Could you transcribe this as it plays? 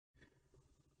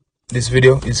This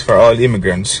video is for all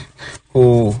immigrants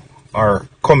who are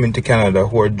coming to Canada,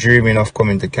 who are dreaming of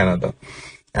coming to Canada,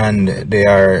 and they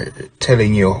are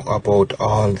telling you about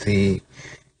all the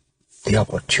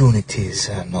opportunities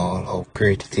and all how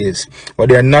great it is. What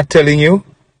they are not telling you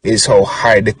is how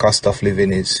high the cost of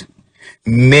living is.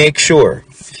 Make sure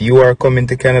if you are coming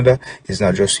to Canada, it's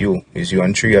not just you, it's you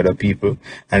and 3 other people,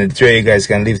 and the 3 of you guys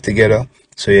can live together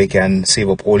so you can save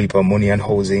up all heap of money and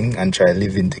housing and try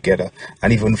living together,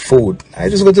 and even food. I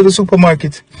just go to the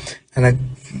supermarket and I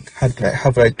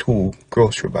have like 2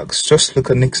 grocery bags. Just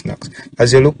look at knickknacks.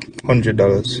 As you look,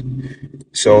 $100.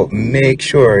 So make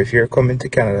sure if you're coming to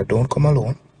Canada, don't come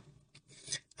alone,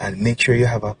 and make sure you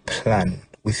have a plan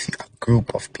with a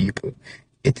group of people.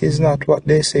 It is not what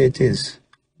they say it is.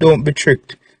 Don't be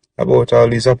tricked about all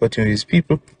these opportunities.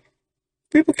 People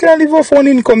can't live off one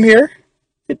income here.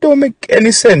 It don't make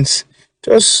any sense.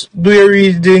 Just do your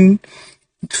reading,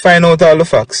 find out all the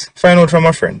facts, find out from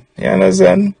a friend. You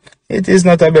understand? It is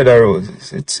not a bed of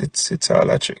roses. It's all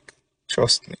a trick.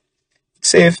 Trust me. It's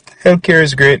safe. Healthcare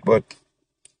is great, but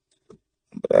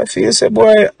I feel say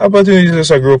boy, opportunities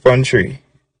just a grow up on tree.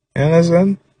 You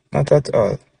understand? Not at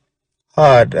all.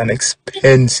 Hard and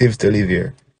expensive to live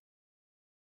here.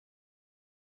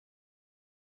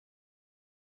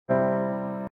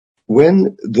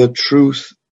 When the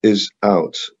truth is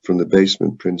out from the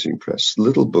basement printing press,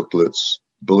 little booklets,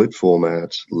 bullet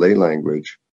formats, lay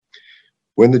language,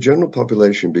 when the general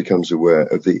population becomes aware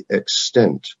of the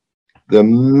extent, the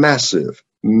massive,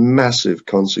 massive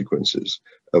consequences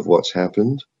of what's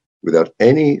happened without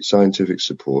any scientific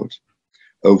support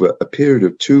over a period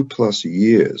of 2+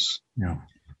 years,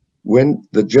 when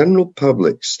the general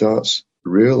public starts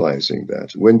realizing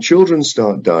that, when children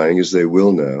start dying, as they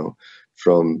will now,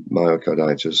 from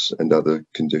myocarditis and other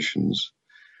conditions,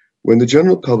 when the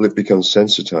general public becomes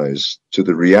sensitized to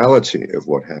the reality of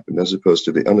what happened, as opposed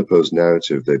to the unopposed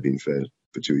narrative they've been fed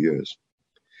for 2 years,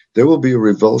 there will be a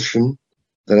revulsion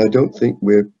that I don't think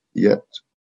we're yet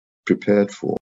prepared for.